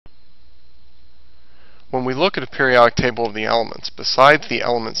when we look at a periodic table of the elements, besides the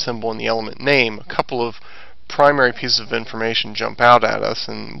element symbol and the element name, a couple of primary pieces of information jump out at us,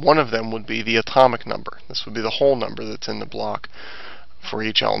 and one of them would be the atomic number. This would be the whole number that's in the block for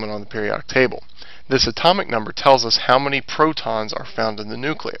each element on the periodic table. This atomic number tells us how many protons are found in the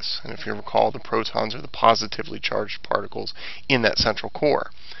nucleus, and if you recall, the protons are the positively charged particles in that central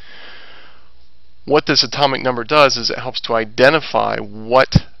core. What this atomic number does is it helps to identify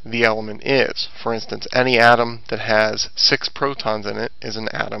what the element is. For instance, any atom that has 6 protons in it is an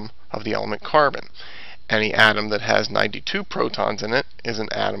atom of the element carbon. Any atom that has 92 protons in it is an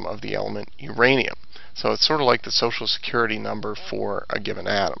atom of the element uranium. So it's sort of like the Social Security number for a given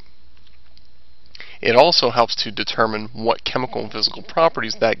atom. It also helps to determine what chemical and physical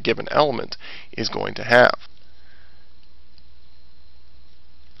properties that given element is going to have.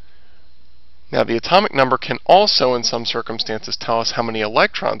 Now, the atomic number can also, in some circumstances, tell us how many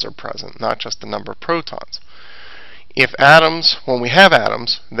electrons are present, not just the number of protons. If atoms, when we have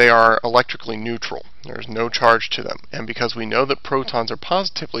atoms, they are electrically neutral. There's no charge to them. And because we know that protons are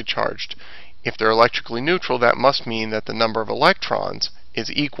positively charged, if they're electrically neutral, that must mean that the number of electrons is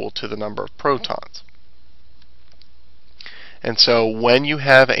equal to the number of protons. And so when you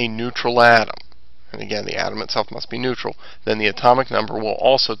have a neutral atom, and again the atom itself must be neutral, then the atomic number will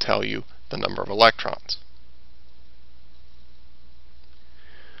also tell you the number of electrons.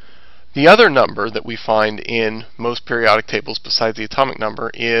 The other number that we find in most periodic tables besides the atomic number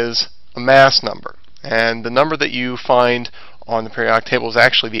is a mass number. And the number that you find on the periodic table is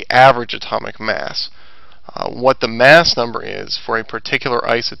actually the average atomic mass. What the mass number is for a particular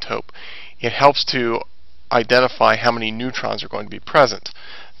isotope, it helps to identify how many neutrons are going to be present.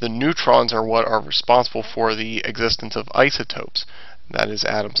 The neutrons are what are responsible for the existence of isotopes. That is,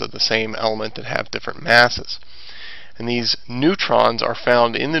 atoms of the same element that have different masses. And these neutrons are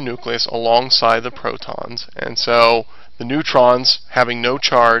found in the nucleus alongside the protons, and so the neutrons, having no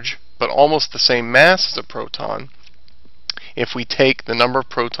charge but almost the same mass as a proton, if we take the number of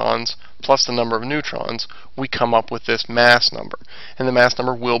protons plus the number of neutrons, we come up with this mass number. And the mass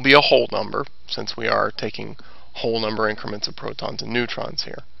number will be a whole number, since we are taking whole number increments of protons and neutrons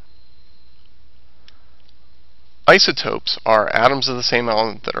here. Isotopes are atoms of the same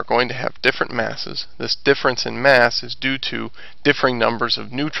element that are going to have different masses. This difference in mass is due to differing numbers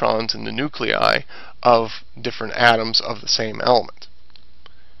of neutrons in the nuclei of different atoms of the same element.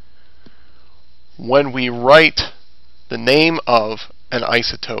 When we write the name of an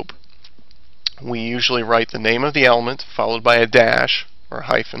isotope, we usually write the name of the element followed by a dash or a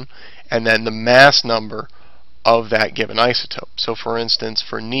hyphen, and then the mass number of that given isotope. So for instance,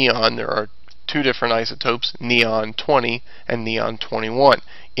 for neon, there are two different isotopes, neon 20 and neon 21,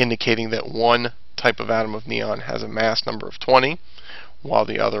 indicating that one type of atom of neon has a mass number of 20, while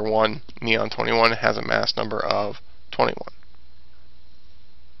the other one, neon 21, has a mass number of 21.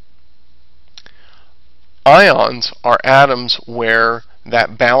 Ions are atoms where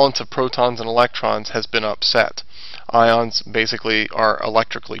that balance of protons and electrons has been upset. Ions basically are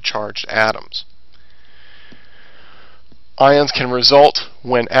electrically charged atoms. Ions can result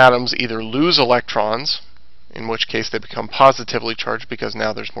when atoms either lose electrons, in which case they become positively charged because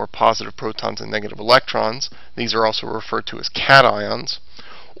now there's more positive protons and negative electrons. These are also referred to as cations.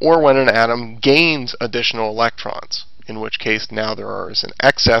 Or when an atom gains additional electrons, in which case now there is an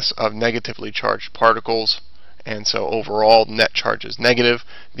excess of negatively charged particles, and so overall net charge is negative.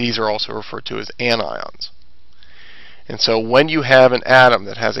 These are also referred to as anions. And so when you have an atom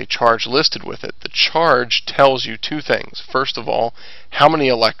that has a charge listed with it, the charge tells you two things. First of all, how many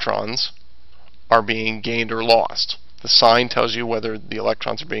electrons are being gained or lost. The sign tells you whether the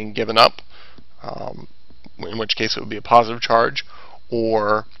electrons are being given up, in which case it would be a positive charge,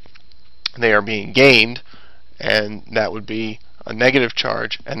 or they are being gained, and that would be a negative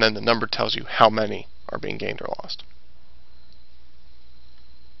charge, and then the number tells you how many are being gained or lost.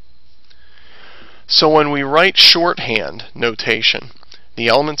 So when we write shorthand notation, the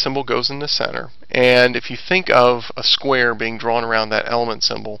element symbol goes in the center, and if you think of a square being drawn around that element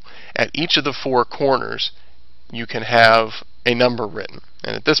symbol, at each of the four corners you can have a number written.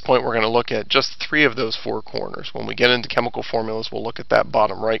 And at this point we're going to look at just 3 of those 4 corners. When we get into chemical formulas, we'll look at that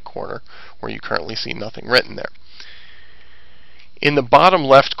bottom right corner where you currently see nothing written there. In the bottom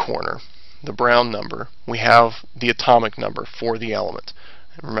left corner, the brown number, we have the atomic number for the element.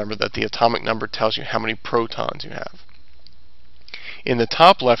 And remember that the atomic number tells you how many protons you have. In the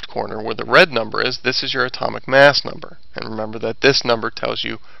top left corner, where the red number is, this is your atomic mass number. And remember that this number tells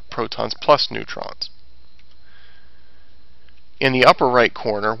you protons plus neutrons. In the upper right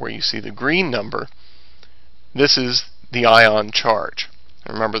corner, where you see the green number, this is the ion charge.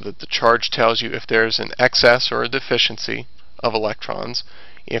 And remember that the charge tells you if there's an excess or a deficiency of electrons.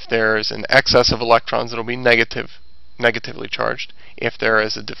 If there's an excess of electrons, it'll be negatively charged. If there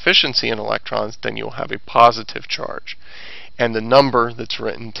is a deficiency in electrons, then you'll have a positive charge. And the number that's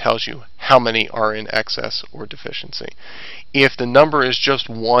written tells you how many are in excess or deficiency. If the number is just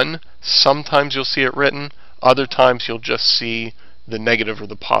 1, sometimes you'll see it written. Other times you'll just see the negative or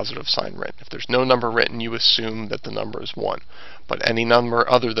the positive sign written. If there's no number written, you assume that the number is 1. But any number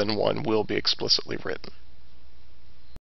other than 1 will be explicitly written.